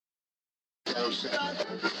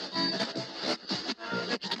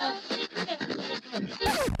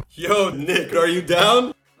Yo, Nick, are you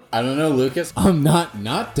down? I don't know, Lucas. I'm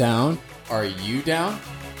not down. Are you down?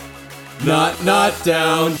 Not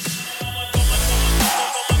down.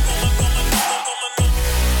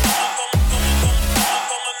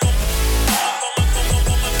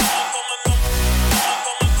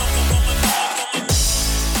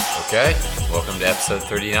 Okay, welcome to episode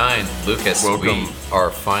 39. Lucas, Welcome. We are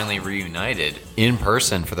finally reunited in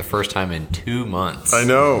person for the first time in 2 months. I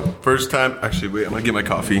know. First time. Actually, wait, I'm gonna get my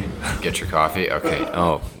coffee. Get your coffee? Okay.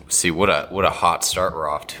 Oh, see, what a hot start we're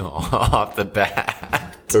off to off the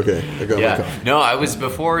bat. Okay, I got my coffee. No, I was,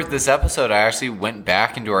 before this episode, I actually went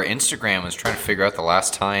back into our Instagram and was trying to figure out the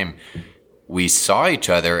last time we saw each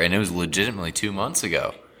other, and it was legitimately 2 months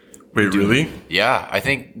ago. Wait, really? Yeah, I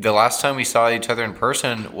think the last time we saw each other in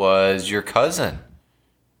person was your cousin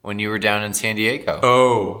when you were down in San Diego.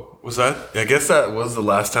 Oh, was that? I guess that was the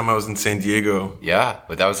last time I was in San Diego. Yeah,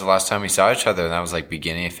 but that was the last time we saw each other, and that was like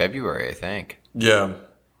beginning of February, I think. Yeah.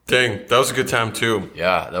 Dang, that was a good time too.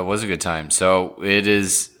 Yeah, that was a good time. So it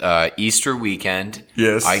is Easter weekend.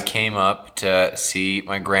 Yes. I came up to see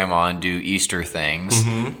my grandma and do Easter things.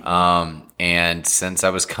 Mm-hmm. And since I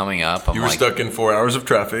was coming up, I'm You were stuck in 4 hours of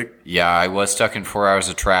traffic. Yeah, I was stuck in 4 hours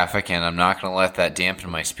of traffic, and I'm not going to let that dampen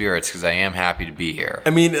my spirits because I am happy to be here. I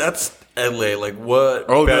mean, that's LA. Like, what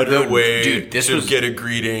better way to get a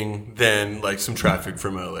greeting than like some traffic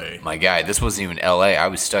from LA? My guy, this wasn't even LA. I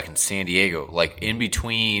was stuck in San Diego, like in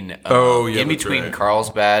between. Right.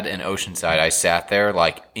 Carlsbad and Oceanside. I sat there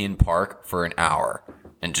like in park for an hour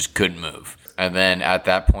and just couldn't move. And then at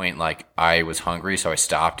that point, like I was hungry, so I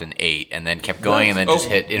stopped and ate, and then kept going, and then just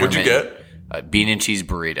hit intermittent. What'd you get? Bean and cheese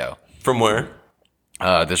burrito. From where?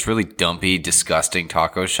 This really dumpy, disgusting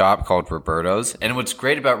taco shop called Roberto's. And what's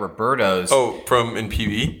great about Roberto's? Oh, from in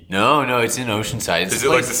PV? No, it's in Oceanside. Is it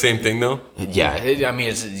like the same thing though? Yeah,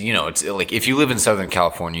 it's like if you live in Southern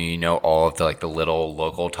California, you know all of the little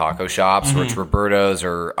local taco shops where it's Roberto's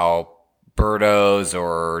or Alberto's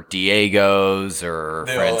or Diego's or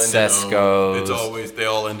Francesco's. It's always, they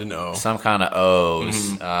all end in O. Some kind of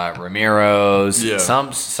O's, Ramiro's, Yeah.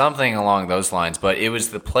 something along those lines. But it was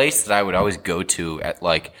the place that I would always go to at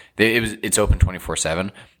it's open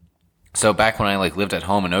 24/7. So back when I lived at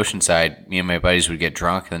home in Oceanside, me and my buddies would get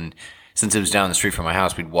drunk, and since it was down the street from my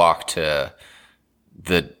house, we'd walk there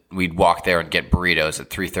and get burritos at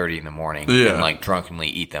 3:30 in the morning and drunkenly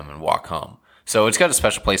eat them and walk home. So it's got a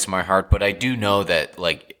special place in my heart, but I do know that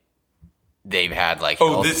they've had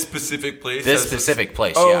this specific place? This specific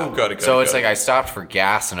place, oh, yeah. Got it. So it's I stopped for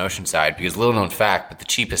gas in Oceanside because, little known fact, but the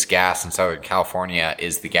cheapest gas in Southern California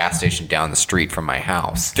is the gas station down the street from my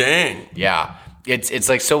house. Dang. Yeah.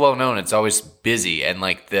 It's so well known. It's always busy, and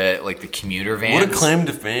the commuter vans. What a claim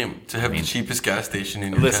to fame to have the cheapest gas station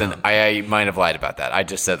in your town. I might have lied about that. I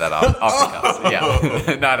just said that off the cuff.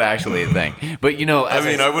 Yeah, not actually a thing. But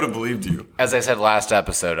I would have believed you. As I said last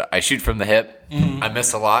episode, I shoot from the hip. I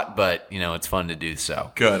miss a lot, but it's fun to do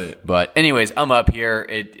so. Got it. But anyways, I'm up here.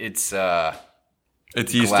 It's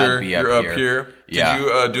Easter. You're up here. Yeah. Did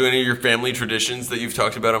you do any of your family traditions that you've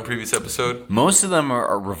talked about on previous episode? Most of them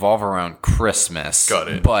revolve around Christmas. Got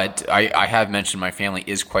it. But I have mentioned my family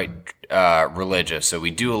is quite religious, so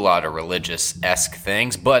we do a lot of religious-esque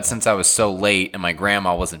things. But since I was so late and my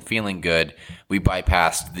grandma wasn't feeling good, we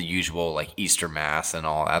bypassed the usual Easter Mass and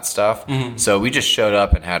all that stuff. Mm-hmm. So we just showed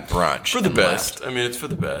up and had brunch. For the best. Left. I mean, it's for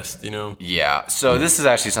the best, Yeah. So this is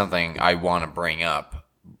actually something I want to bring up.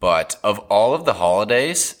 But of all of the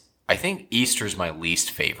holidays, I think Easter's my least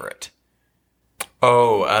favorite.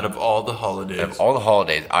 Oh, out of all the holidays. Out of all the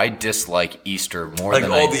holidays, I dislike Easter more than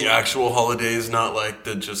the actual holidays, not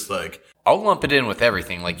I'll lump it in with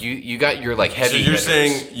everything. You got your heavy So you're hitters.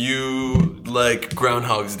 saying you like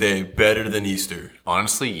Groundhog's Day better than Easter?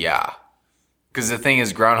 Honestly, yeah. Because the thing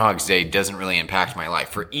is, Groundhog's Day doesn't really impact my life.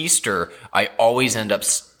 For Easter, I always end up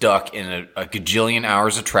stuck in a gajillion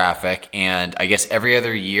hours of traffic, and I guess every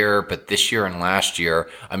other year, but this year and last year,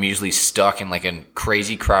 I'm usually stuck in a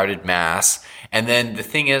crazy crowded mass. And then the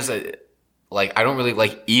thing is, I don't really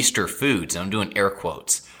like Easter foods. I'm doing air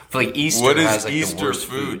quotes. I feel like Easter has Easter the worst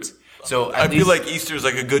foods. So I feel like Easter's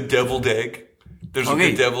a good deviled egg. There's a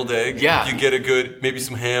good deviled egg. Yeah. You get maybe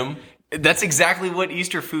some ham. That's exactly what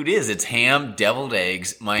Easter food is. It's ham, deviled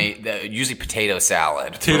eggs, usually potato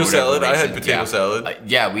salad. Potato salad? I had potato salad.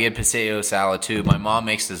 Yeah, we had potato salad too. My mom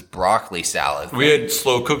makes this broccoli salad. We had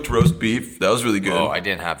slow-cooked roast beef. That was really good. Oh, I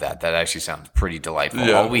didn't have that. That actually sounds pretty delightful.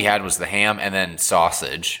 Yeah. All we had was the ham and then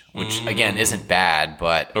sausage, which, again, isn't bad,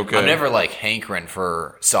 but okay. I'm never, hankering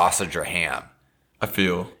for sausage or ham. I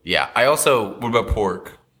feel. Yeah, I also... What about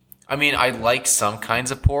pork? I mean, I like some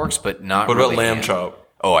kinds of porks, but not What really about lamb ham. chop?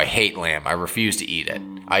 Oh, I hate lamb. I refuse to eat it.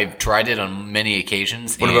 I've tried it on many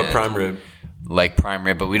occasions. What about prime rib? Like prime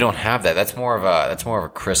rib, but we don't have that. That's more of a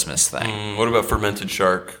Christmas thing. What about fermented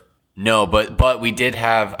shark? No, but we did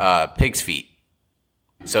have pig's feet.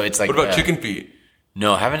 So it's like What about chicken feet?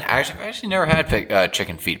 No, I've actually never had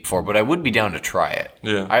chicken feet before, but I would be down to try it.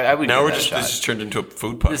 Yeah, I would. Now this just turned into a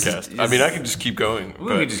food podcast. I mean, I can just keep going. We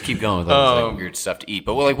can just keep going with all this like, weird stuff to eat.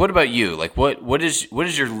 But what about you? Like, what is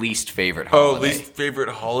your least favorite holiday? Oh, least favorite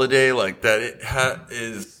holiday like that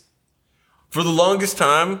is for the longest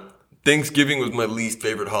time. Thanksgiving was my least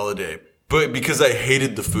favorite holiday, but because I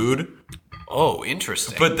hated the food. Oh,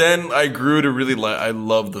 interesting. But then I grew to really I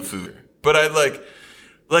love the food. But I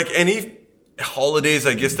like any holidays,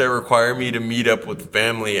 I guess, that require me to meet up with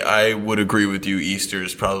family. I would agree with you. Easter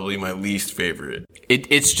is probably my least favorite.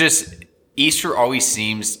 It's just Easter always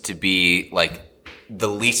seems to be like the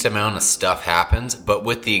least amount of stuff happens, but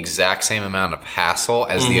with the exact same amount of hassle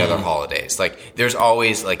as the other holidays. Like there's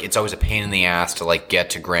always it's always a pain in the ass to like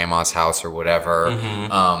get to grandma's house or whatever.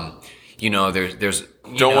 There's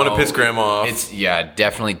don't want to piss grandma off.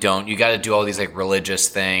 Definitely don't. You got to do all these like religious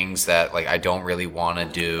things that like I don't really want to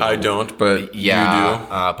do. I don't, but you do.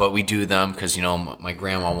 But we do them because my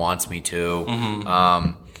grandma wants me to.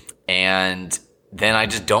 And then I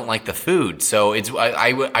just don't like the food. So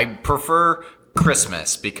I prefer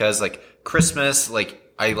Christmas because like Christmas, like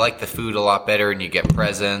I like the food a lot better and you get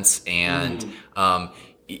presents and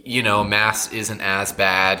mass isn't as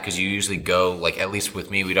bad because you usually go like, at least with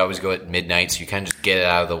me, we'd always go at midnight, so you kind of just get it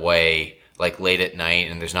out of the way like late at night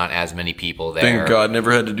and there's not as many people there. Thank God,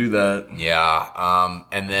 never had to do that. Yeah.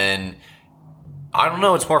 And then I don't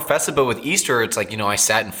know, it's more festive, but with Easter it's like, I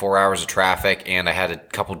sat in 4 hours of traffic and I had a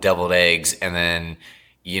couple deviled eggs and then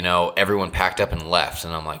everyone packed up and left.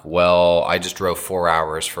 And I'm like, well, I just drove 4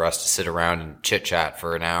 hours for us to sit around and chit chat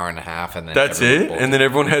for an hour and a half. And then that's it? And then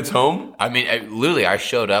everyone heads home? I mean, I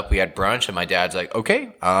showed up, we had brunch and my dad's like,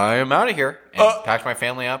 okay, I'm out of here. And packed my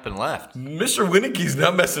family up and left. Mr. Winicke's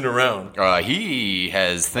not messing around. He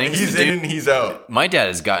has things to do. He's in and he's out. My dad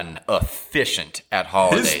has gotten efficient at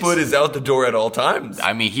holidays. His foot is out the door at all times.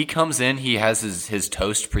 I mean, he comes in, he has his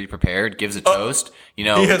toast pre-prepared, gives a toast. He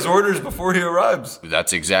has orders before he arrives.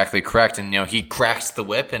 That's exactly correct. And, he cracks the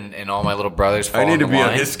whip and all my little brothers follow I need to be line.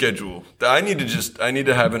 on his schedule. I need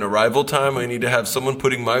to have an arrival time. I need to have someone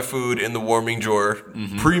putting my food in the warming drawer,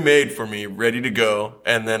 pre-made for me, ready to go.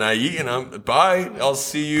 And then I eat and bye. I'll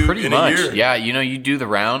see you in a year. Yeah, you do the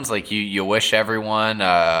rounds. Like you wish everyone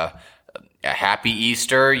a happy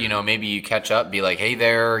Easter. Maybe you catch up, be like, hey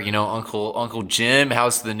there, Uncle Jim,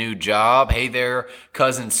 how's the new job? Hey there,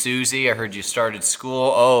 cousin Susie, I heard you started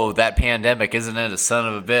school. Oh, that pandemic, isn't it a son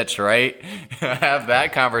of a bitch, right? Have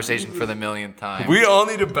that conversation for the millionth time. We all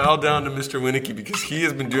need to bow down to Mr. Winicke because he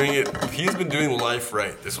has been doing it. He's been doing life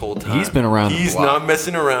right this whole time. He's been around. He's not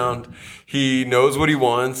messing around. He knows what he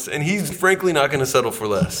wants, and he's frankly not going to settle for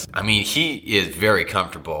less. I mean, he is very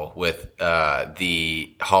comfortable with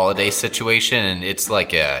the holiday situation, and it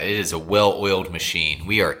is a well-oiled machine.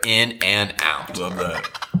 We are in and out. Love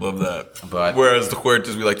that. But whereas the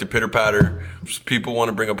Huertas, we like to pitter-patter. People want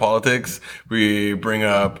to bring up politics. We bring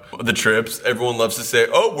up the trips. Everyone loves to say,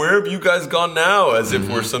 oh, where have you guys gone now? As if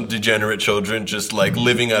we're some degenerate children just like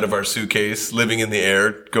living out of our suitcase, living in the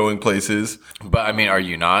air, going places. But, I mean, are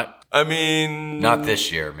you not? I mean, not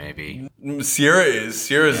this year, maybe. Sierra's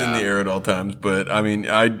in the air at all times, but I mean,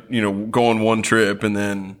 I go on one trip and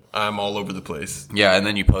then I'm all over the place. Yeah, and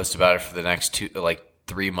then you post about it for the next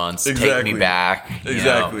 3 months. Exactly. Take me back.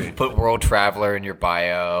 Exactly. Put World Traveler in your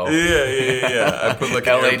bio. Yeah. I put like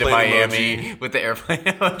LA an to Miami emoji. With the airplane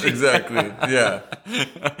emoji. Exactly. Yeah.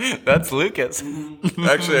 That's Lucas.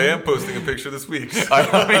 Actually, I am posting a picture this week. So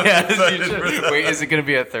Wait, is it going to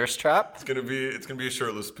be a thirst trap? It's gonna be a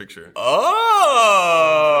shirtless picture. Oh.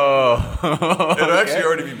 It'll actually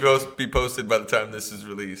already be posted by the time this is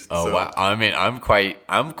released. Oh so. wow! I mean, I'm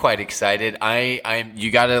quite excited.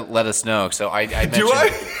 You got to let us know. So I mentioned. Do I?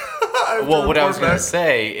 Well, what I was going to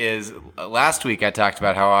say is last week I talked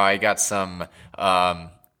about how I got some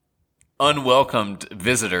unwelcomed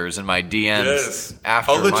visitors in my DMs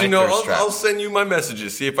after I'll let my you know. thirst trap. I'll send you my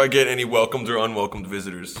messages. See if I get any welcomed or unwelcomed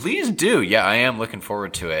visitors. Please do. Yeah, I am looking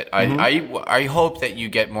forward to it. I hope that you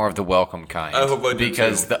get more of the welcome kind. I hope I do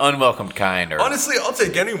because too. the unwelcomed kind are... Honestly, I'll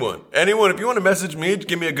take anyone. Anyone. If you want to message me,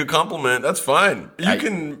 give me a good compliment. That's fine. You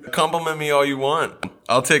can compliment me all you want.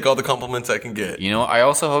 I'll take all the compliments I can get. I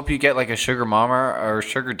also hope you get like a sugar mama or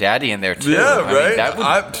sugar daddy in there too. Yeah, right.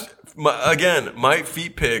 I mean, my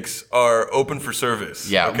feet pics are open for service.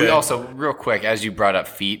 Yeah, okay? we also, real quick, as you brought up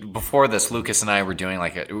feet, before this, Lucas and I were doing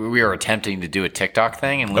we were attempting to do a TikTok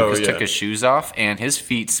thing, and Lucas took his shoes off, and his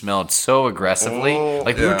feet smelled so aggressively.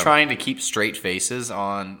 We were trying to keep straight faces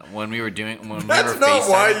on when we were doing, That's not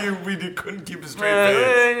why we couldn't keep a straight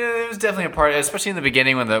face. It was definitely a part, especially in the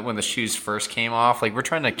beginning when the shoes first came off. Like, we're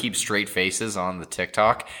trying to keep straight faces on the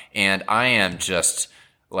TikTok, and I am just...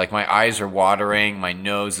 Like, my eyes are watering, my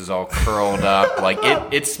nose is all curled up. Like,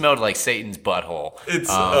 it smelled like Satan's butthole. It's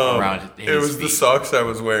around his it was feet. the socks I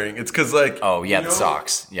was wearing. It's because, like... Oh, yeah, the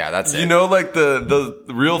socks. Yeah, that's it. You know, like, the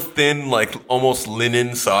real thin, like, almost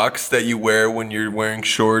linen socks that you wear when you're wearing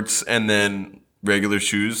shorts and then regular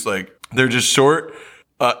shoes? Like, they're just short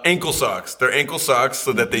ankle socks. They're ankle socks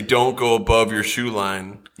so that they don't go above your shoe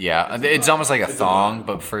line. Yeah, it's almost like a thong,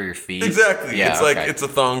 but for your feet. Exactly. Yeah, it's like it's a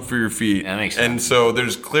thong for your feet. That makes sense. And so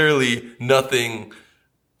there's clearly nothing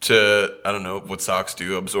to, I don't know, what socks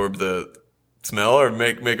do, absorb the smell or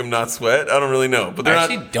make them not sweat. I don't really know. But they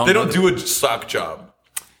don't do a sock job.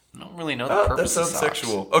 I don't really know the purpose that of sounds socks.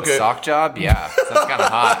 sexual. Okay. A sock job? Yeah, that's kind of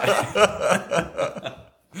hot.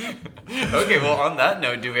 Okay, well, on that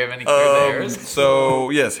note, do we have any clear the airs? So,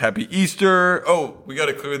 yes, happy Easter. Oh, we got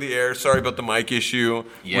to clear the air. Sorry about the mic issue.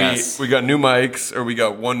 Yes. We got new mics, or we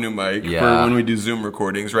got one new mic for when we do Zoom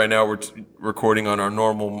recordings. Right now, we're recording on our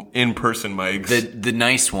normal in-person mics. The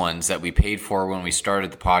nice ones that we paid for when we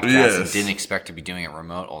started the podcast and didn't expect to be doing it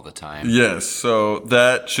remote all the time. Yes, so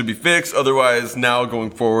that should be fixed. Otherwise, now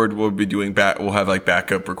going forward, we'll be doing we'll have like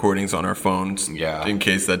backup recordings on our phones. Yeah. In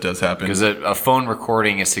case that does happen. Because a phone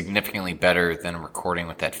recording is significantly better than recording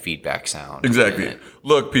with that feedback sound. Exactly.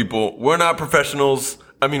 Look, people, we're not professionals.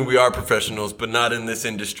 I mean, we are professionals, but not in this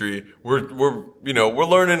industry. We're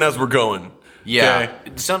learning as we're going. Yeah.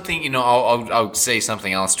 Okay? Something, I'll say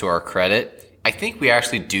something else to our credit. I think we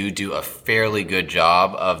actually do a fairly good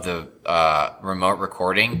job of the remote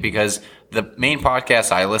recording, because the main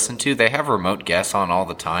podcast I listen to, they have remote guests on all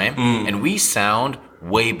the time, and we sound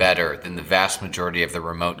way better than the vast majority of the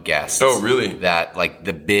remote guests. Oh, really? That, like,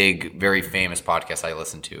 the big, very famous podcast I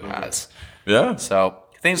listen to has. Yeah. So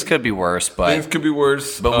things could be worse, but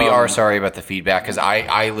we are sorry about the feedback, because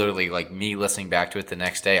I literally, like, me listening back to it the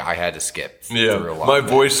next day, I had to skip through a lot. My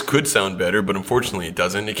voice could sound better, but unfortunately it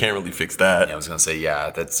doesn't. You can't really fix that. Yeah, I was gonna say,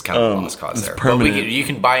 that's kind of a lost cause there. Permanent. But you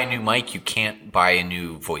can buy a new mic. You can't buy a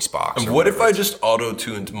new voice box. What if I just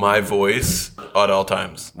auto-tuned my voice at all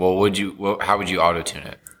times? Well, how would you auto tune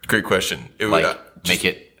it? Great question. It Like, would make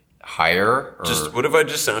it higher? Or? what if I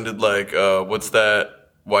just sounded like what's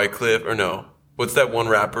that Wycliffe or no? What's that one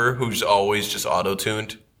rapper who's always just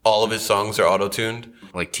auto-tuned? All of his songs are auto-tuned.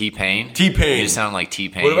 Like T-Pain? T-Pain. You sound like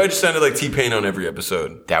T-Pain. What if I just sounded like T-Pain on every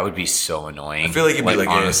episode? That would be so annoying. I feel like it'd be like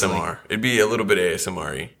honestly, ASMR. It'd be a little bit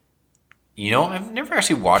ASMR-y. You know, I've never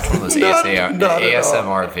actually watched one of those Not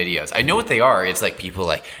ASMR videos. I know what they are. It's like people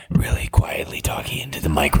like really quietly talking into the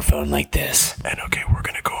microphone like this. And okay, we're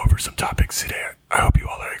going to go over some topics today. I hope you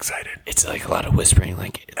all are excited. It's like a lot of whispering,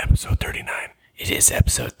 like Episode 39. It is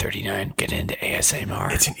episode 39. Get into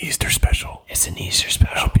ASMR. It's an Easter special. It's an Easter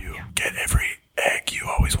special. Help you get every egg you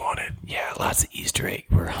always wanted. Yeah, lots of Easter egg.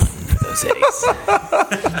 We're hungry for those eggs. All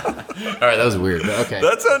right, that was weird, but okay.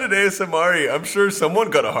 That sounded ASMR-y. I'm sure someone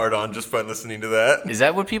got a hard on just by listening to that. Is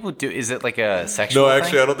that what people do? Is it like a sexual thing? No,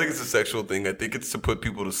 actually, I don't think it's a sexual thing. I think it's to put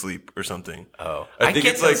people to sleep or something. Oh. I think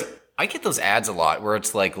it's like... I get those ads a lot where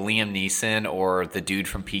it's like Liam Neeson or the dude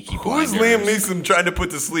from Peaky Blinders. Who's Liam Neeson trying to put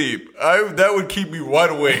to sleep? That would keep me wide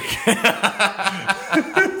awake.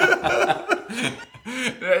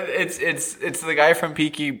 It's the guy from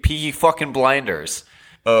Peaky fucking Blinders.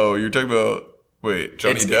 Oh, you're talking about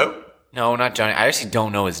Johnny Depp? No, not Johnny. I actually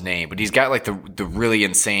don't know his name, but he's got like the really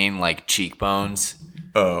insane like cheekbones.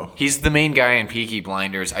 Oh, He's the main guy in Peaky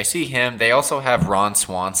Blinders. I see him. They also have Ron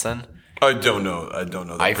Swanson. I don't know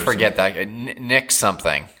that I person. forget that guy. Nick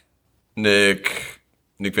something. Nick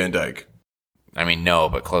Van Dyke. I mean, no,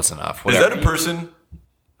 but close enough. Is that a person?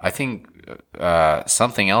 I think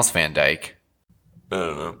something else Van Dyke. I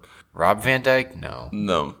don't know. Rob Van Dyke? No.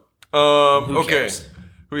 No. Who Okay. cares?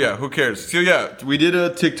 Yeah, who cares? So yeah, we did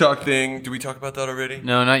a TikTok thing. Did we talk about that already?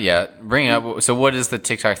 No, not yet. Bring it up. So what is the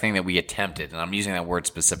TikTok thing that we attempted? And I'm using that word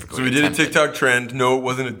specifically. So we did a TikTok trend. No, it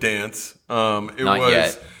wasn't a dance. Not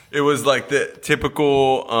yet. It was like the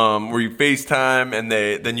typical where you FaceTime and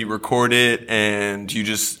then you record it and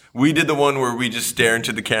we did the one where we just stare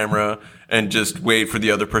into the camera and just wait for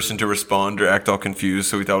the other person to respond or act all confused.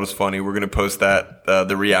 So we thought it was funny. We're going to post that,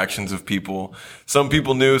 the reactions of people. Some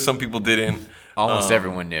people knew, some people didn't. Almost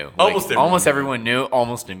everyone knew. Almost everyone knew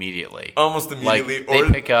almost immediately. Almost immediately. Like,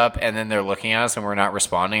 they pick up and then they're looking at us and we're not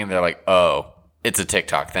responding and they're like, oh, it's a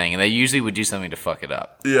TikTok thing. And they usually would do something to fuck it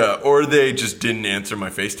up. Yeah, or they just didn't answer my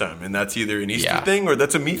FaceTime. And that's either an Easter thing or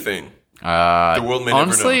that's a me thing. The world may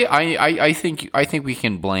honestly, never know. I think we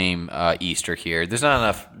can blame Easter here. There's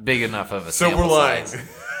not big enough of a Silver sample lining.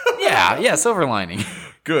 size. Yeah, silver lining.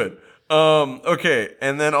 Good. Okay,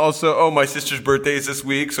 and then also, my sister's birthday is this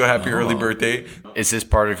week, so happy early birthday. Is this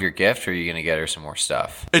part of your gift, or are you going to get her some more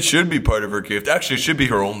stuff? It should be part of her gift. Actually, it should be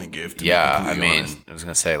her only gift. Yeah, I was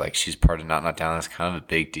going to say, like, she's part of Not Down. That's kind of a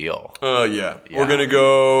big deal. Yeah. We're gonna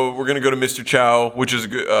go to Mr. Chow, which is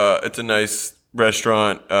good. It's a nice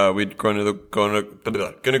restaurant. We're gonna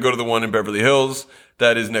go to the one in Beverly Hills.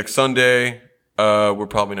 That is next Sunday. We're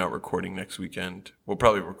probably not recording next weekend. We'll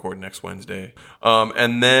probably record next Wednesday.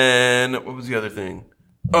 And then what was the other thing?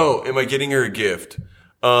 Oh, am I getting her a gift?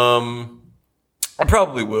 I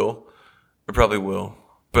probably will. But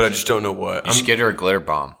I just don't know what. You should get her a glitter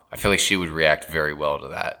bomb. I feel like she would react very well to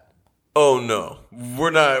that. Oh no, we're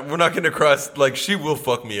not gonna cross. Like, she will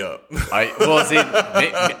fuck me up. I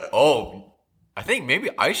think maybe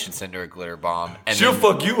I should send her a glitter bomb. And She'll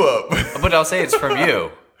fuck you up. But I'll say it's from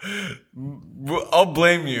you. I'll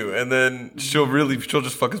blame you, and then she'll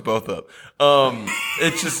just fuck us both up.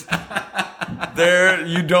 It's just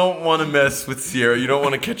you don't want to mess with Sierra. You don't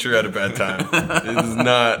want to catch her at a bad time. It is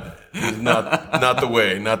not the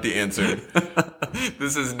way, not the answer.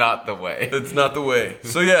 This is not the way. It's not the way.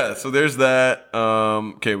 So there's that.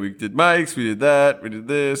 Okay, we did Mike's, we did that, we did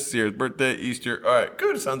this, Sierra's birthday, Easter. All right,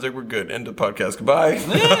 good. Sounds like we're good. End of the podcast. Goodbye.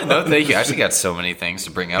 No, thank you. I actually got so many things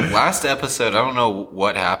to bring up. Last episode, I don't know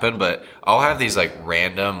what happened, but I'll have these like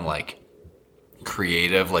random like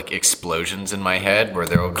creative like explosions in my head where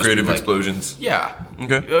there will just creative be, like, explosions. Yeah.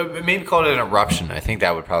 Okay. Maybe call it an eruption. I think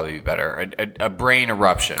that would probably be better. A brain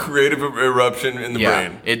eruption. Creative eruption in the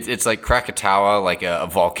brain. It's like Krakatoa, like a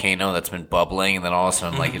volcano that's been bubbling, and then all of a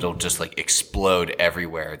sudden, like it'll just like explode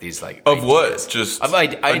everywhere. These like of ideas. what? Just of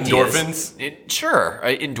ideas. Endorphins. Sure,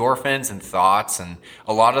 endorphins and thoughts, and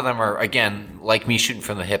a lot of them are again like me shooting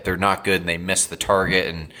from the hip. They're not good, and they miss the target,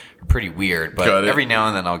 and are pretty weird. But every now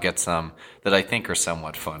and then, I'll get some that I think are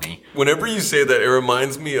somewhat funny. Whenever you say that, it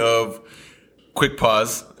reminds me of. Quick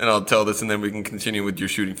pause, and I'll tell this, and then we can continue with your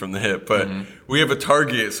shooting from the hip. But we have a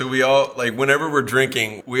target, so we all, like, whenever we're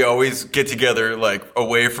drinking, we always get together, like,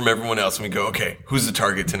 away from everyone else, and we go, okay, who's the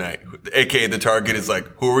target tonight? AKA, the target is, like,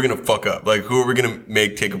 who are we going to fuck up? Like, who are we going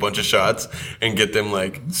to take a bunch of shots and get them,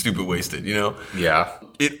 like, stupid wasted, you know? Yeah.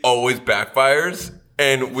 It always backfires,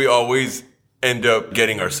 and we always end up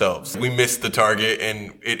getting ourselves. We missed the target,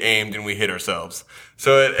 and it aimed, and we hit ourselves.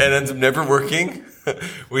 So it ends up never working.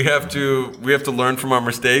 We have to learn from our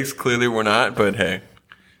mistakes. Clearly, we're not, but hey.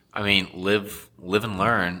 I mean, live and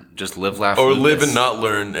learn. Just live, laugh, or Lucas. Live and not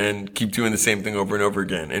learn, and keep doing the same thing over and over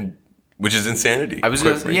again, and which is insanity. I was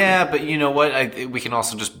but you know what? We can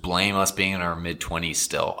also just blame us being in our mid-20s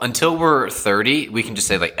still. Until we're 30, we can just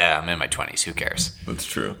say like, I'm in my 20s. Who cares? That's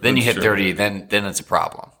true. Then That's you hit true. 30, then it's a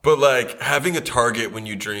problem. But like having a target when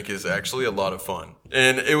you drink is actually a lot of fun.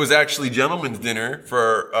 And it was actually gentleman's dinner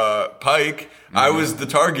for Pike. I was the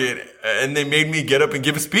target, and they made me get up and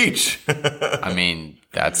give a speech. I mean,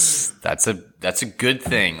 that's a good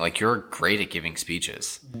thing. Like, you're great at giving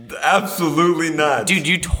speeches. Absolutely not. Dude,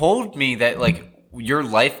 you told me that like your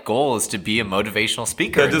life goal is to be a motivational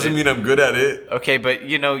speaker. That doesn't mean I'm good at it. Okay, but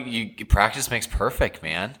you know, practice makes perfect,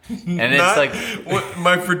 man. And it's like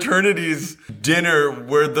my fraternity's dinner,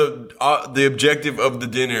 where the objective of the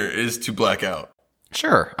dinner is to black out.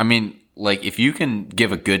 Sure. I mean, like, if you can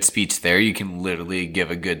give a good speech there, you can literally give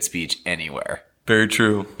a good speech anywhere. Very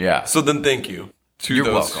true. Yeah. So then thank you. You're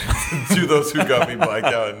welcome. To those who got me blacked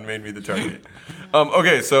out and made me the target.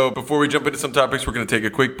 Okay, so before we jump into some topics, we're going to take a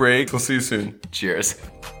quick break. We'll see you soon. Cheers.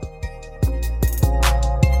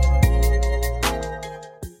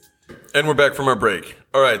 And we're back from our break.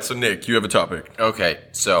 All right, so Nick, you have a topic. Okay,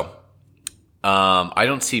 so I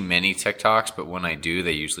don't see many TikToks, but when I do,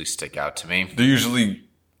 they usually stick out to me. They're usually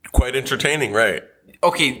quite entertaining, right?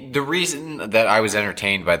 Okay, the reason that I was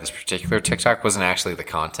entertained by this particular TikTok wasn't actually the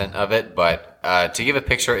content of it, but to give a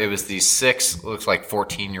picture, it was these 6, looks like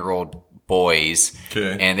 14-year-old boys,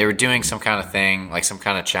 and they were doing some kind of thing, like some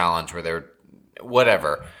kind of challenge where they were,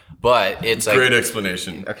 whatever. But it's like... Great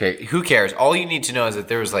explanation. Okay, who cares? All you need to know is that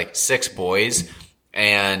there was like 6 boys,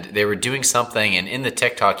 and they were doing something, and in the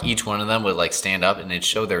TikTok, each one of them would like stand up and it'd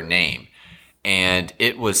show their name. And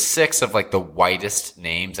it was 6 of like the whitest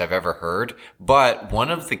names I've ever heard. But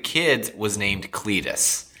one of the kids was named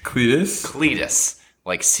Cletus. Cletus? Cletus.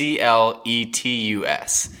 Like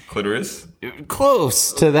Cletus. Clitoris?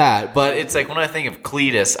 Close to that, but it's like when I think of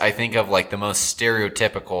Cletus, I think of like the most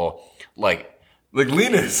stereotypical, like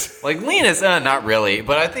Linus. Like Linus, not really,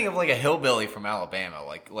 but I think of like a hillbilly from Alabama,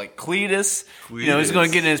 like Cletus. You know, he's going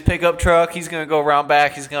to get in his pickup truck. He's going to go around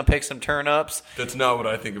back. He's going to pick some turnips. That's not what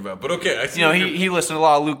I think about, but okay. I see. You know, he listens to a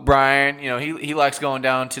lot of Luke Bryan. You know, he likes going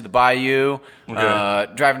down to the bayou,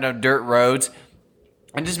 driving down dirt roads.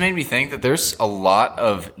 It just made me think that there's a lot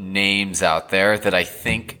of names out there that I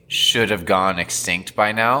think should have gone extinct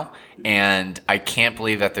by now, and I can't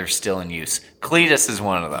believe that they're still in use. Cletus is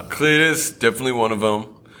one of them. Cletus, definitely one of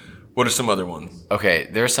them. What are some other ones? Okay,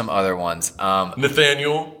 there's some other ones.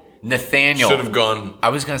 Nathaniel should have gone. I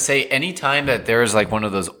was gonna say anytime that there's like one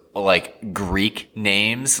of those like Greek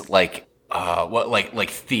names, like like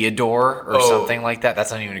Theodore or something like that.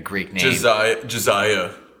 That's not even a Greek name.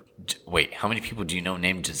 Josiah. Wait, how many people do you know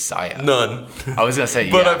named Josiah? None. I was gonna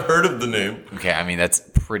say, but I've heard of the name. Okay, I mean that's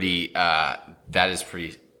pretty.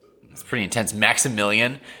 It's pretty intense.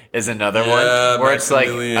 Maximilian is another one where it's like,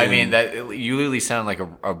 I mean, that you literally sound like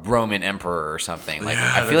a Roman emperor or something. Like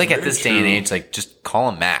I feel like at this day and age, like just call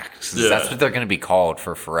him Max. That's what they're going to be called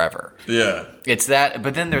for forever. Yeah, it's that.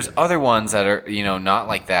 But then there's other ones that are not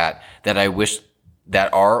like that. That I wish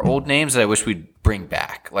that are old names that I wish we'd bring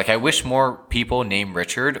back. Like I wish more people named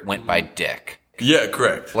Richard went by Dick. Yeah,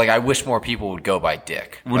 correct. Like I wish more people would go by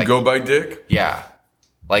Dick. Would go by Dick? Yeah.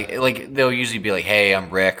 Like they'll usually be like, "Hey, I'm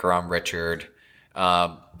Rick," or "I'm Richard."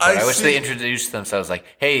 I wish they introduced themselves like,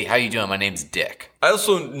 "Hey, how you doing? My name's Dick." I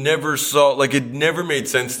also never saw it never made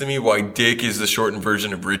sense to me why Dick is the shortened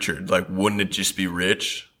version of Richard. Like, wouldn't it just be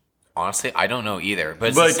Rich? Honestly, I don't know either.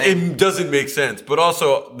 But it's it doesn't make sense. But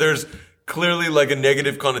also, there's clearly like a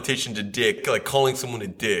negative connotation to Dick, like calling someone a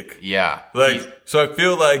dick. Yeah. So I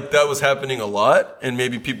feel like that was happening a lot, and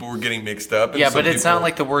maybe people were getting mixed up. Yeah, but it's not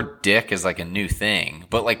like the word dick is like a new thing.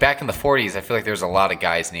 But like back in the 40s, I feel like there's a lot of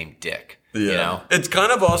guys named Dick. Yeah. You know? It's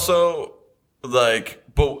kind of also like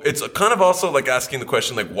asking the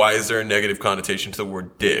question, like, why is there a negative connotation to the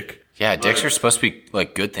word dick? Yeah, dicks are supposed to be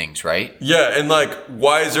like good things, right? Yeah, and like,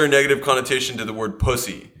 why is there a negative connotation to the word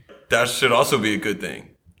pussy? That should also be a good thing.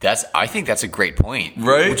 I think that's a great point.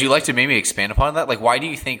 Right? Would you like to maybe expand upon that? Like, why do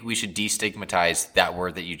you think we should destigmatize that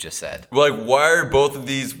word that you just said? Like, why are both of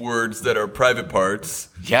these words that are private parts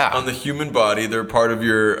on the human body, they're part of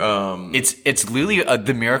your... It's literally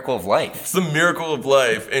the miracle of life. It's the miracle of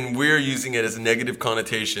life, and we're using it as negative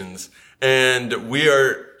connotations. And we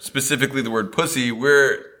are, specifically the word pussy,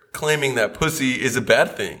 we're claiming that pussy is a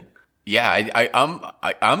bad thing. Yeah,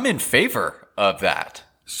 I'm in favor of that.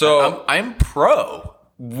 So... I'm pro.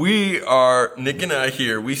 We are, Nick and I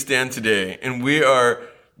here, we stand today, and we are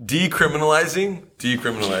decriminalizing,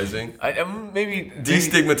 maybe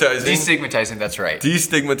destigmatizing, that's right.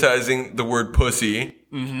 Destigmatizing the word pussy,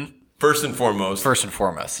 first and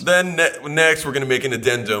foremost. Then next, we're going to make an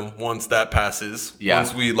addendum once that passes. Yeah.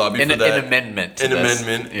 Once we lobby for that. An amendment.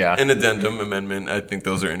 Yeah. An addendum, amendment. I think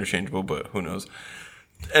those are interchangeable, but who knows.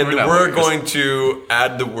 And we're going to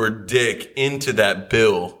add the word dick into that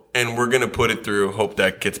bill. And we're going to put it through, hope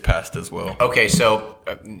that gets passed as well. Okay, so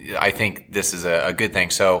I think this is a good thing.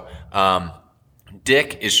 So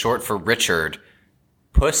Dick is short for Richard.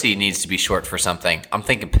 Pussy needs to be short for something. I'm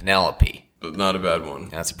thinking Penelope. But not a bad one.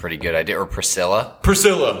 That's a pretty good idea. Or Priscilla.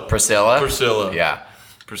 Priscilla. Yeah.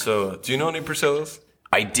 Priscilla. Do you know any Priscillas?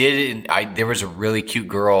 I did. There was a really cute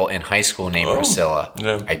girl in high school named Priscilla.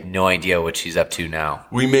 Yeah. I have no idea what she's up to now.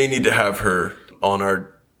 We may need to have her on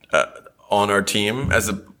our team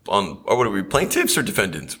as what are we, plaintiffs or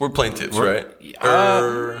defendants? We're plaintiffs, right?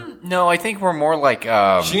 No, I think we're more like...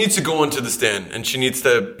 she needs to go onto the stand, and she needs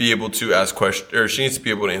to be able to ask questions, or she needs to be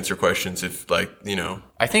able to answer questions if, like, you know...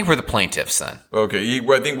 I think we're the plaintiffs, then. Okay,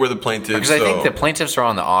 I think we're the plaintiffs. Because I think the plaintiffs are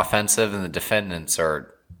on the offensive, and the defendants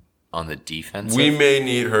are on the defensive. We may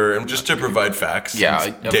need her, and just to provide facts, and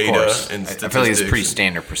data, and statistics. I feel like it's pretty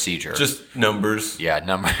standard procedure. Just numbers. Yeah,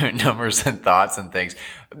 numbers and thoughts and things.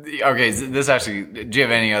 Okay, this actually, do you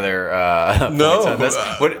have any other no. on this?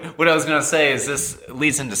 What I was going to say is this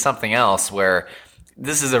leads into something else where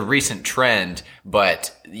this is a recent trend,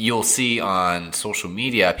 but you'll see on social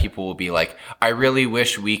media, people will be like, I really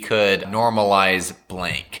wish we could normalize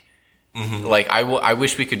blank. Mm-hmm. Like, I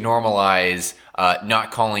wish we could normalize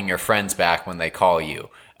not calling your friends back when they call you.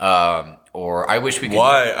 Or I wish we could...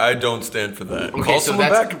 Why? I don't stand for that. Okay, call someone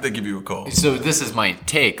back if they give you a call. So this is my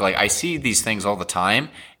take. Like, I see these things all the time,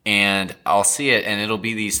 and I'll see it, and it'll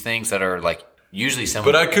be these things that are, like, usually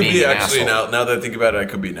someone... But I could be actually, now that I think about it, I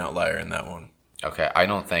could be an outlier in that one. Okay, I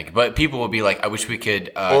don't think. But people will be like, I wish we could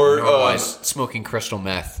Or, normalize smoking crystal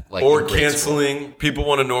meth. Like Or in grade canceling. People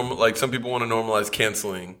want to some people want to normalize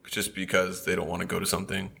canceling just because they don't want to go to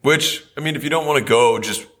something. Which, I mean, if you don't want to go,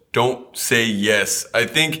 just don't say yes. I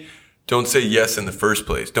think don't say yes in the first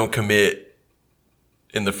place. Don't commit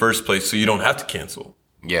in the first place so you don't have to cancel.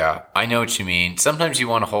 Yeah, I know what you mean. Sometimes you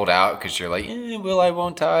want to hold out because you're like, will I,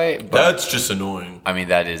 won't I? But, that's just annoying. I mean,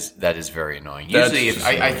 that is very annoying. Usually,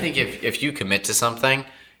 I think if you commit to something,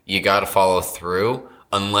 you got to follow through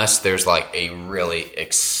unless there's like a really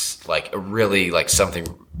something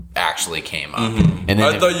actually came up. Mm-hmm. And then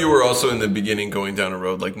I thought you were also in the beginning going down a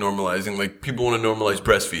road like normalizing, like people want to normalize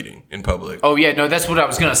breastfeeding in public. Oh yeah, no, that's what I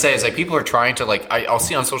was gonna say. Is like people are trying to like I'll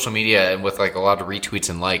see on social media and with like a lot of retweets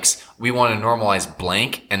and likes, we want to normalize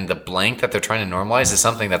blank, and the blank that they're trying to normalize is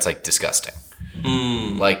something that's like disgusting.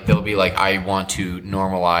 Like they'll be like, I want to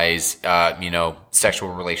normalize, sexual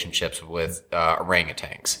relationships with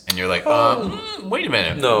orangutans, and you're like, wait a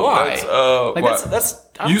minute, No, why? that's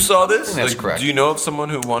you saw this? That's correct. Do you know of someone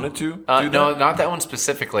who wanted to do that? No, not that one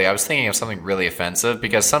specifically. I was thinking of something really offensive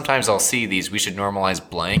because sometimes I'll see these. We should normalize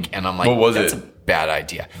blank, and I'm like, what was that's it? a bad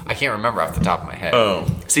idea. I can't remember off the top of my head. Oh.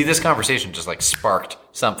 See, this conversation just like sparked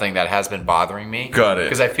something that has been bothering me. Got it.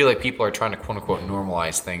 Because I feel like people are trying to quote unquote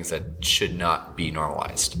normalize things that should not be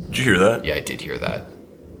normalized. Did you hear that? Yeah, I did hear that.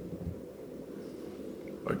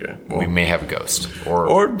 Okay. We Well, may have a ghost, or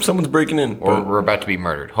or someone's breaking in. or we're about to be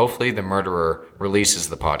murdered. Hopefully, the murderer releases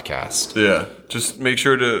the podcast. Yeah. Just make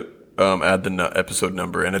sure to add the episode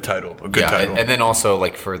number and a title, a good title. And then also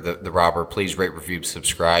like for the robber, please rate, review,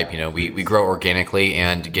 subscribe. You know, we grow organically,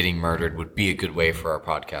 and getting murdered would be a good way for our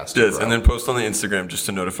podcast. Yes, to and then post on the Instagram just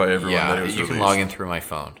to notify everyone that it was you released. can log in through my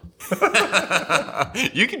phone.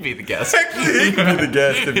 You can be the guest. You can be the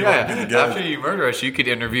guest if you want to be the guest. After you murder us, you could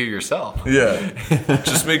interview yourself. Yeah.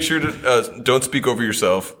 Just make sure to don't speak over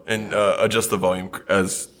yourself and adjust the volume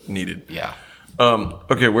as needed. Yeah.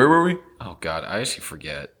 Okay, where were we? Oh God, I actually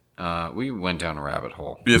forget. We went down a rabbit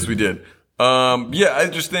hole. Yes, we did. Yeah, I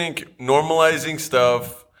just think normalizing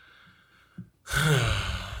stuff.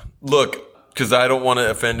 Look, because I don't want to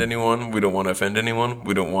offend anyone. We don't want to offend anyone.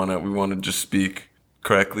 We want to just speak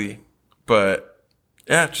correctly. But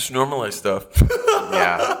yeah, just normalize stuff.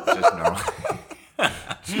 Yeah, just normal.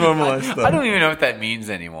 Just normalize stuff. I don't even know what that means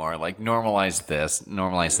anymore. Like normalize this,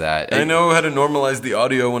 normalize that. I know how to normalize the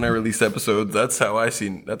audio when I release episodes. That's how I see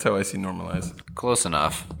normalize. Close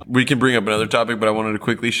enough. We can bring up another topic, but I wanted to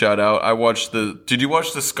quickly shout out. Did you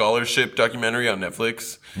watch the scholarship documentary on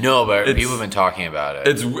Netflix? No, but people have been talking about it.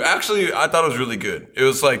 It's actually, I thought it was really good. It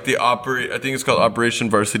was like I think it's called Operation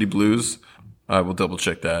Varsity Blues. I will double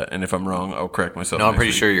check that, and if I'm wrong, I'll correct myself. No, I'm next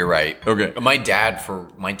pretty week. sure you're right. Okay. My dad.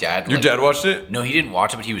 Your dad watched it? No, he didn't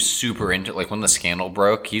watch it, but he was super into it. Like when the scandal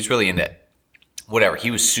broke, he's really into it. Whatever. He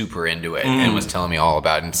was super into it and was telling me all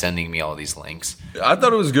about it and sending me all these links. I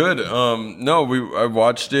thought it was good. I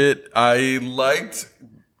watched it.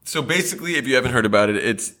 So basically, if you haven't heard about it,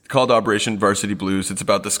 it's called Operation Varsity Blues. It's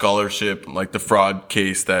about the scholarship, like the fraud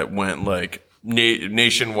case that went like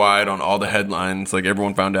nationwide on all the headlines. Like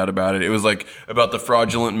everyone found out about it. It was like about the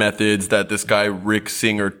fraudulent methods that this guy Rick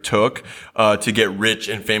Singer took to get rich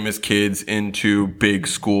and famous kids into big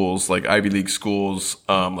schools, like Ivy League schools,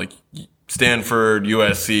 like Stanford,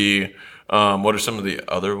 USC. What are some of the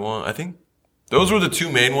other ones? I think those were the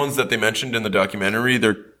two main ones that they mentioned in the documentary.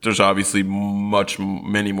 There's obviously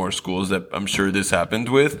many more schools that I'm sure this happened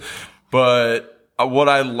with, but what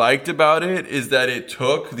I liked about it is that it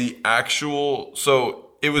took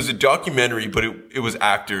so it was a documentary, but it was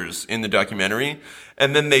actors in the documentary.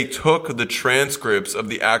 And then they took the transcripts of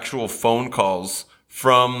the actual phone calls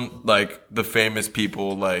from like the famous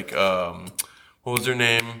people, like, what was her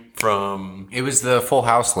name from? It was the Full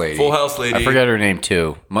House lady. Full House lady. I forget her name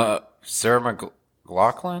too. Sarah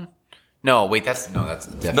McLachlan? No, wait, that's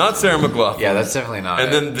definitely Not Sarah McLachlan. Yeah, that's definitely not.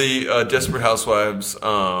 And then the Desperate Housewives, we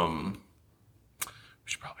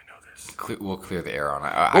should probably know this. We'll clear the air on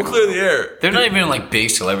it. We'll clear the air. They're not even like big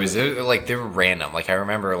celebrities. They're random. Like I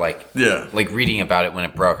remember like reading about it when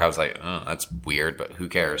it broke. I was like, oh, that's weird, but who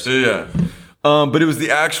cares? Yeah. But it was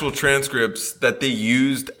the actual transcripts that they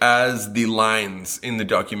used as the lines in the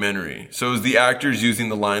documentary. So it was the actors using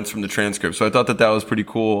the lines from the transcript. So I thought that was pretty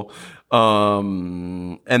cool.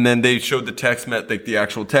 And then they showed the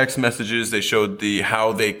actual text messages. They showed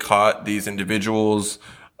how they caught these individuals,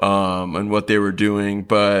 and what they were doing.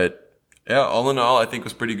 But yeah, all in all, I think it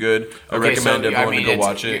was pretty good. I recommend everyone to go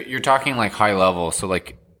watch it. You're talking like high level. So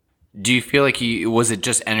like, do you feel like was it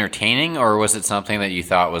just entertaining, or was it something that you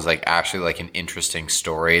thought was like actually like an interesting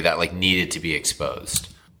story that like needed to be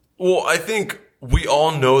exposed? Well, I think we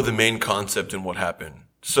all know the main concept and what happened.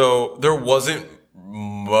 So there wasn't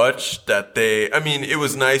much that it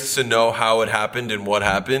was nice to know how it happened and what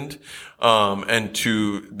happened.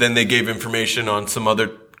 Then they gave information on some other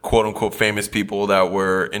quote unquote famous people that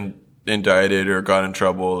were indicted or got in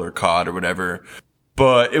trouble or caught or whatever.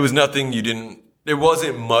 But it was nothing it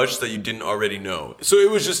wasn't much that you didn't already know. So it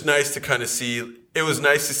was just nice to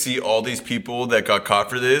see all these people that got caught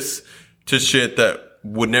for this to shit that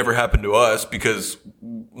would never happen to us because,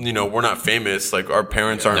 we're not famous. Like our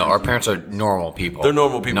parents aren't. No, our parents are normal people. They're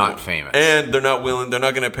normal people. Not famous. And they're not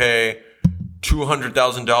going to pay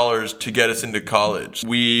 $200,000 to get us into college.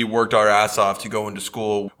 We worked our ass off to go into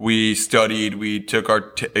school. We studied. We took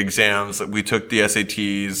our exams. We took the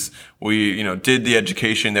SATs. We, did the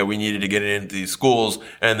education that we needed to get into these schools.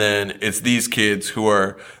 And then it's these kids who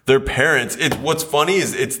are their parents. What's funny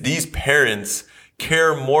is it's these parents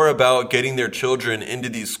care more about getting their children into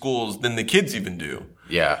these schools than the kids even do.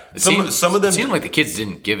 Yeah. Some of them it seemed like the kids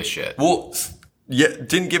didn't give a shit. Well, yeah,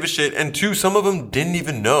 didn't give a shit. And two, some of them didn't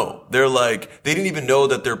even know. They didn't even know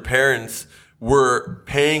that their parents were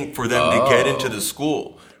paying for them to get into the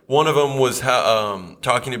school. One of them was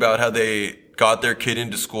talking about how they got their kid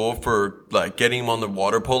into school for like getting him on the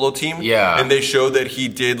water polo team. Yeah. And they showed that he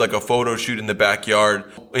did like a photo shoot in the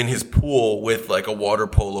backyard in his pool with like a water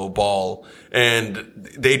polo ball. And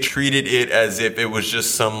they treated it as if it was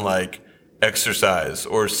just some like exercise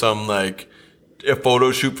or some like a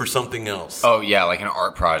photo shoot for something else. Oh yeah, like an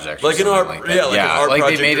art project. Like an art, like yeah, like an art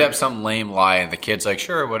project. They made up some lame lie, and the kid's like,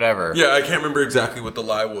 sure, whatever. Yeah, I can't remember exactly what the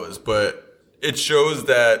lie was, but it shows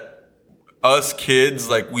that us kids,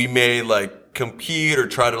 like, we may like compete or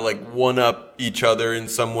try to like one up each other in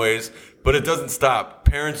some ways, but it doesn't stop.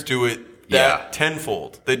 Parents do it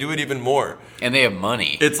tenfold. They do it even more. And they have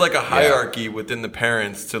money. It's like a hierarchy within the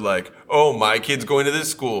parents to like, oh, my kid's going to this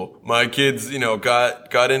school. My kid's,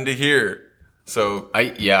 got into here. So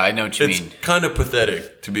I know what you mean. It's kind of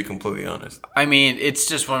pathetic, to be completely honest. I mean, it's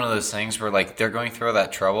just one of those things where like they're going through all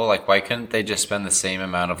that trouble. Like, why couldn't they just spend the same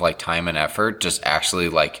amount of like time and effort just actually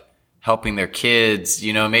like helping their kids,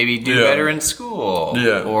 maybe do better in school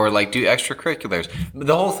or like do extracurriculars.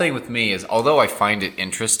 The whole thing with me is, although I find it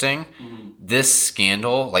interesting, this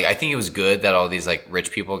scandal, like I think it was good that all these like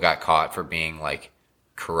rich people got caught for being like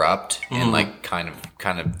corrupt and like kind of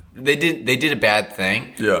they did a bad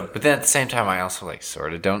thing. Yeah. But then at the same time I also like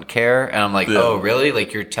sort of don't care. And I'm like, oh really?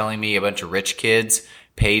 Like you're telling me a bunch of rich kids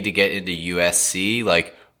paid to get into USC?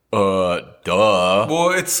 Like, duh. Well,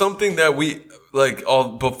 it's something that we like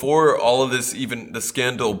before all of this, even the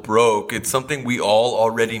scandal broke, it's something we all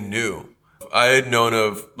already knew. I had known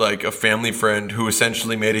of like a family friend who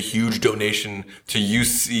essentially made a huge donation to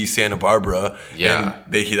UC Santa Barbara. Yeah.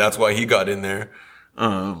 And that's why he got in there.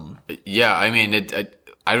 Yeah, I mean,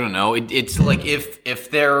 I don't know. It's like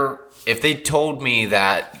if they told me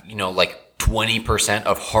that, like 20%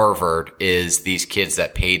 of Harvard is these kids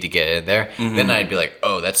that paid to get in there, then I'd be like,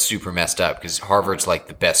 oh, that's super messed up because Harvard's like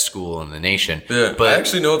the best school in the nation. Yeah, but I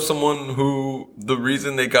actually know of someone who the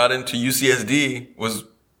reason they got into UCSD was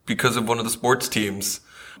because of one of the sports teams.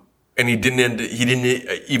 And he didn't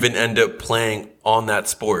even end up playing on that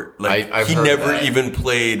sport. Like he never even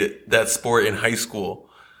played that sport in high school.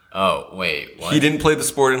 Oh, wait, what? He didn't play the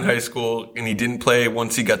sport in high school and he didn't play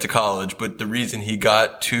once he got to college, but the reason he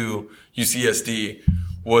got to UCSD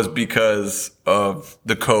was because of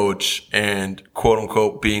the coach and quote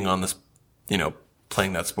unquote being on this,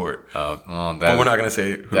 playing that sport. Oh, well, but we're not going to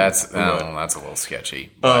say who. That's a little sketchy.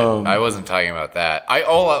 But I wasn't talking about that.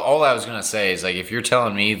 All I was going to say is like, if you're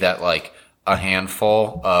telling me that like a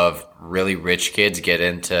handful of really rich kids get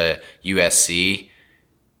into USC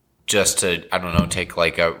just to, I don't know, take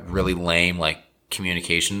like a really lame like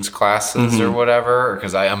communications classes or whatever,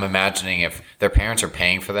 because I'm imagining if their parents are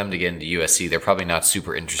paying for them to get into USC, they're probably not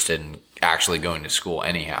super interested in actually going to school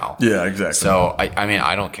anyhow. Yeah, exactly. So I mean,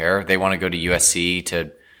 I don't care. They want to go to USC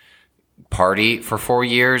to party for 4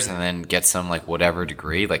 years and then get some like whatever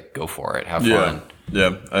degree, like go for it. Have fun.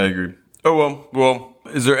 Yeah, I agree. Oh, well,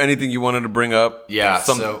 is there anything you wanted to bring up? Yeah,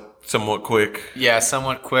 somewhat quick. Yeah,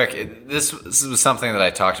 somewhat quick. This was something that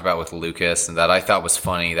I talked about with Lucas and that I thought was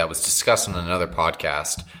funny, that was discussed on another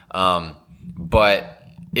podcast. But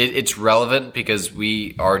it's relevant because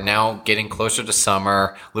we are now getting closer to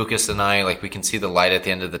summer. Lucas and I, like, we can see the light at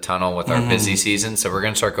the end of the tunnel with our busy season. So we're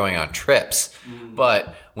going to start going on trips.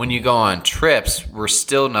 But when you go on trips, we're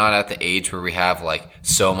still not at the age where we have like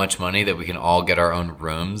so much money that we can all get our own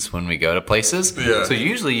rooms when we go to places. Yeah. So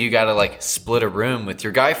usually you got to like split a room with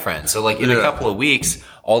your guy friends. So like in a couple of weeks,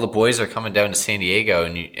 all the boys are coming down to San Diego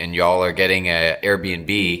and y'all are getting a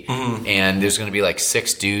Airbnb and there's going to be like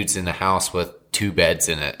 6 dudes in the house with 2 beds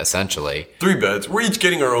in it, essentially. 3 beds. We're each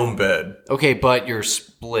getting our own bed. Okay, but you're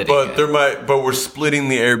splitting But it. but we're splitting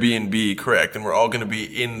the Airbnb, correct? And we're all going to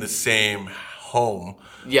be in the same home.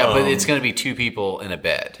 Yeah, but it's going to be 2 people in a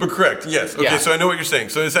bed. But correct, yes. Okay, so I know what you're saying.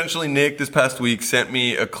 So essentially, Nick this past week sent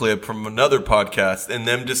me a clip from another podcast and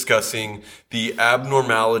them discussing the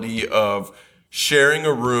abnormality of sharing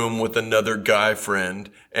a room with another guy friend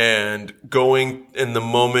and going in the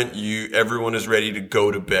moment everyone is ready to go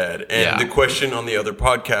to bed. And the question on the other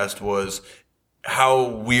podcast was, how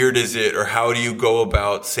weird is it, or how do you go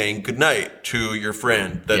about saying goodnight to your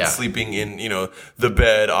friend that's sleeping in, the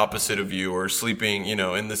bed opposite of you, or sleeping,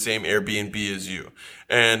 in the same Airbnb as you?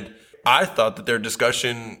 And I thought that their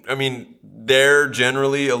discussion, they're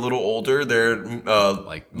generally a little older. They're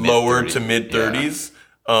like lower to mid 30s.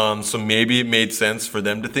 So maybe it made sense for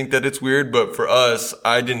them to think that it's weird, but for us,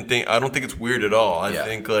 I don't think it's weird at all. I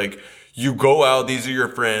think you go out, these are your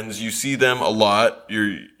friends, you see them a lot.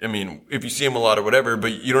 If you see them a lot or whatever,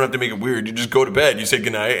 but you don't have to make it weird. You just go to bed, you say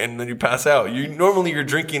goodnight, and then you pass out. You're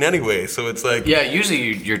drinking anyway, so it's like... Yeah,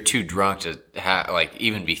 usually you're too drunk to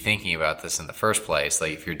even be thinking about this in the first place,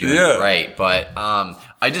 if you're doing it right. But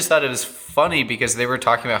I just thought it was funny because they were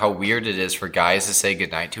talking about how weird it is for guys to say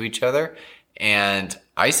goodnight to each other. And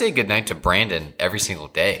I say goodnight to Brandon every single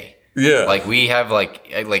day. Yeah. We have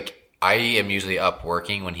I am usually up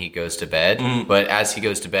working when he goes to bed, but as he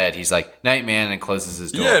goes to bed, he's like, night, man, and closes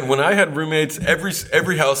his door. Yeah, and when I had roommates,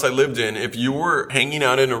 every house I lived in, if you were hanging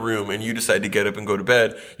out in a room and you decide to get up and go to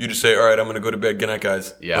bed, you just say, all right, I'm going to go to bed. Good night,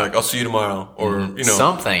 guys. Yeah. I'll see you tomorrow. Or,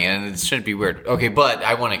 something, and it shouldn't be weird. Okay, but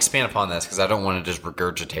I want to expand upon this because I don't want to just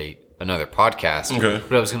regurgitate another podcast. Okay.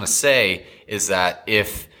 What I was going to say is that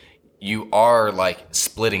if you are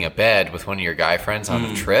splitting a bed with one of your guy friends on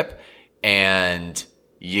a trip, and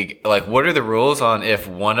you what are the rules on if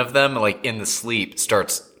one of them in the sleep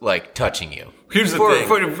starts touching you? Here's the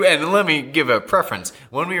thing. And let me give a preference.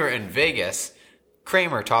 When we were in Vegas,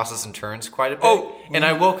 Kramer tosses and turns quite a bit. And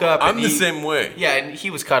I woke up. I'm the same way. Yeah, and he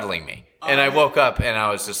was cuddling me. And I woke up and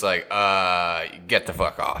I was just get the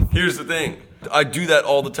fuck off. Here's the thing. I do that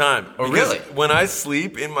all the time. Oh, really? When I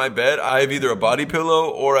sleep in my bed, I have either a body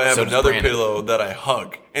pillow or I have another pillow that I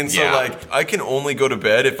hug. And so, I can only go to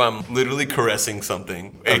bed if I'm literally caressing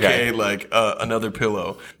something, aka another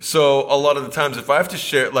pillow. So a lot of the times, if I have to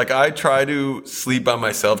share, I try to sleep by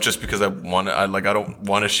myself just because I don't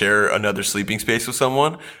want to share another sleeping space with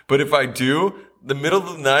someone. But if I do, the middle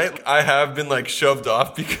of the night, I have been shoved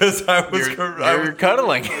off because I was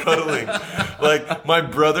cuddling. Cuddling. My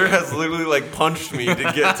brother has literally punched me to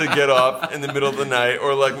get off in the middle of the night,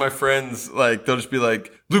 or my friends they'll just be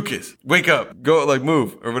like, Lucas, wake up, go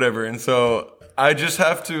move or whatever. And so I just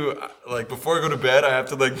have to before I go to bed, I have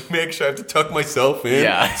to make sure I have to tuck myself in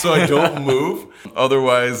so I don't move.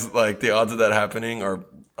 Otherwise, the odds of that happening are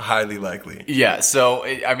highly likely. Yeah, so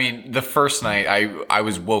the first night I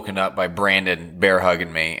was woken up by Brandon bear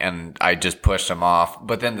hugging me, and I just pushed him off.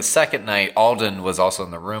 But then the second night, Alden was also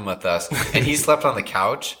in the room with us, and he slept on the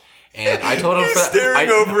couch. And I told him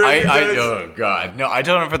oh god, no! I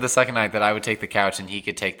told him for the second night that I would take the couch and he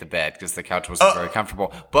could take the bed because the couch wasn't very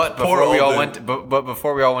comfortable. But before we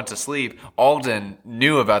all went to sleep, Alden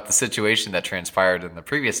knew about the situation that transpired in the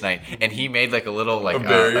previous night, and he made a little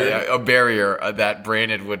a barrier that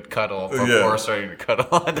Brandon would cuddle before starting to cuddle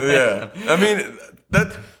on him.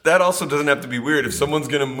 That also doesn't have to be weird. If someone's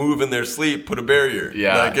gonna move in their sleep, put a barrier.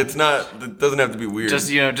 Yeah, it doesn't have to be weird.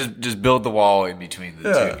 Just build the wall in between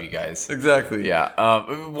the two of you guys. Exactly. Yeah.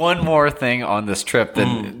 One more thing on this trip.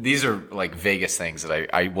 These are Vegas things that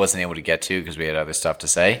I wasn't able to get to because we had other stuff to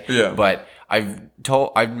say. Yeah. But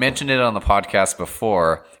I've mentioned it on the podcast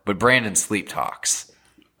before. But Brandon sleep talks.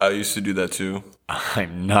 I used to do that too.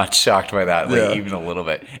 I'm not shocked by that, even a little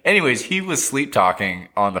bit. Anyways, he was sleep talking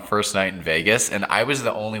on the first night in Vegas, and I was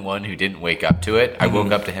the only one who didn't wake up to it. I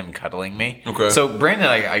woke up to him cuddling me. Okay. So Brandon,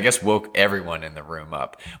 I guess, woke everyone in the room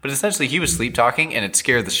up. But essentially, he was sleep talking, and it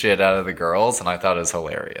scared the shit out of the girls, and I thought it was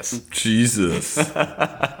hilarious. Jesus. Yeah,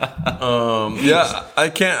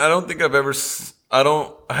 I can't. I don't think I've ever.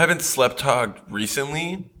 I haven't slept talked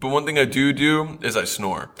recently, but one thing I do is I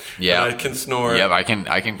snore. Yeah. And I can snore. Yeah, I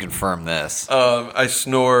can confirm this. I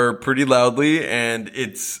snore pretty loudly, and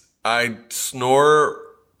I snore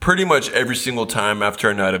pretty much every single time after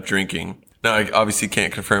a night of drinking. Now, I obviously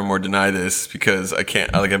can't confirm or deny this because I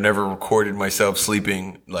can't, I've never recorded myself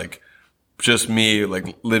sleeping, just me,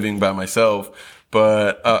 living by myself.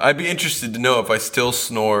 But I'd be interested to know if I still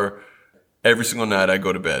snore every single night I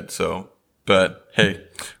go to bed. So, but hey,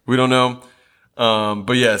 we don't know.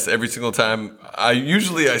 But yes, every single time I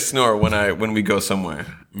snore when we go somewhere.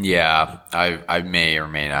 Yeah, I may or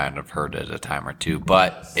may not have heard it a time or two,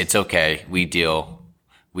 but it's okay. We deal.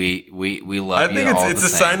 We love you. I think it's a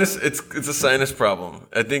sinus. It's a sinus problem.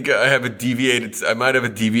 I think I might have a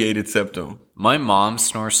deviated septum. My mom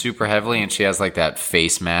snores super heavily, and she has like that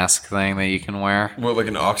face mask thing that you can wear. What, like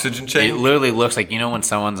an oxygen chain? It literally looks like, when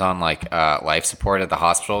someone's on like life support at the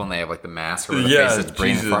hospital and they have like the mask over the face that's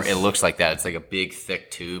breathing for. It looks like that. It's like a big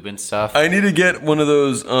thick tube and stuff. I need to get one of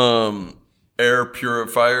those air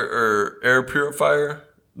purifier.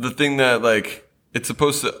 The thing that like it's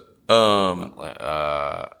supposed to.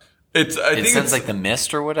 It sends like the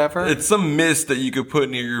mist or whatever. It's some mist that you could put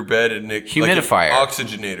near your bed and humidifier, like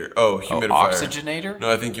oxygenator. Oh, humidifier. Oxygenator? No,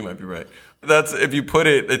 I think you might be right. That's if you put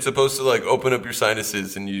it. It's supposed to like open up your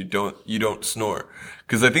sinuses and you don't snore.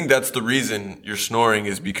 Because I think that's the reason you're snoring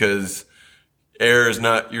is because air is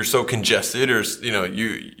not. You're so congested, or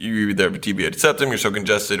you either have a deviated septum, you're so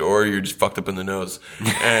congested, or you're just fucked up in the nose,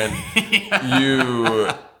 and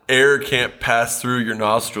air can't pass through your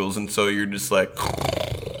nostrils, and so you're just like.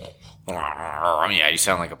 Yeah, you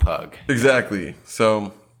sound like a pug. Exactly.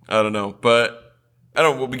 So I don't know, but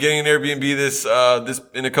we'll be getting an Airbnb this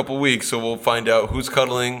in a couple weeks, so we'll find out who's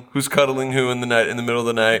cuddling who in the middle of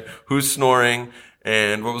the night, who's snoring,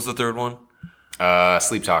 and what was the third one?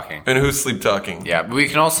 Sleep talking. And who's sleep talking? Yeah, but we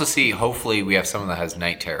can also see. Hopefully, we have someone that has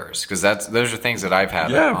night terrors because those are things that I've had.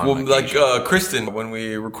 Yeah, like Kristen, when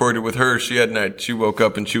we recorded with her, she had she woke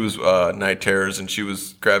up and she was night terrors and she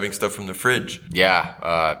was grabbing stuff from the fridge.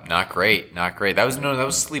 Yeah, not great. That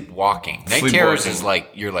was sleepwalking. Night terrors is like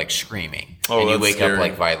you're like screaming and you wake up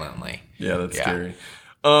like violently. Yeah, that's scary.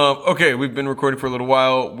 Okay, we've been recording for a little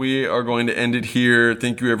while. We are going to end it here.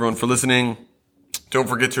 Thank you, everyone, for listening. Don't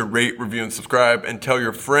forget to rate, review, and subscribe, and tell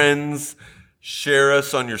your friends. Share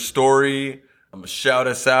us on your story. Shout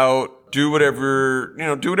us out. Do whatever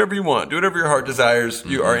you want. Do whatever your heart desires.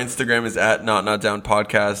 Mm-hmm. Our Instagram is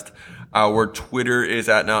 @NotNotDownPodcast. Our Twitter is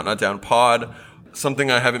 @NotNotDownPod. Something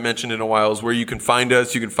I haven't mentioned in a while is where you can find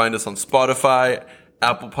us. You can find us on Spotify,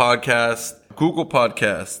 Apple Podcasts, Google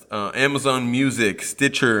Podcasts, Amazon Music,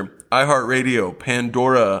 Stitcher, iHeartRadio,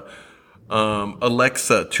 Pandora,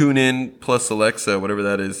 Alexa, TuneIn plus Alexa, whatever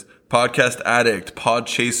that is, Podcast Addict,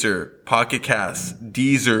 Podchaser, Pocket Cast,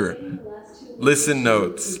 Deezer, Listen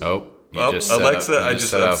Notes. Alexa, I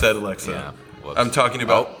just said Alexa. Yeah, I'm talking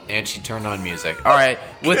about. And she turned on music. All right,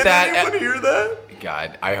 with Can that, anyone hear that?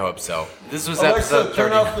 God, I hope so. This was Alexa, episode 30.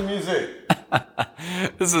 turn off the music.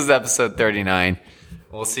 This was episode 39.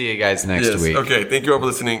 We'll see you guys next week. Okay, thank you all for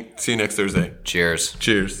listening. See you next Thursday. Cheers.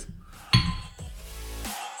 Cheers.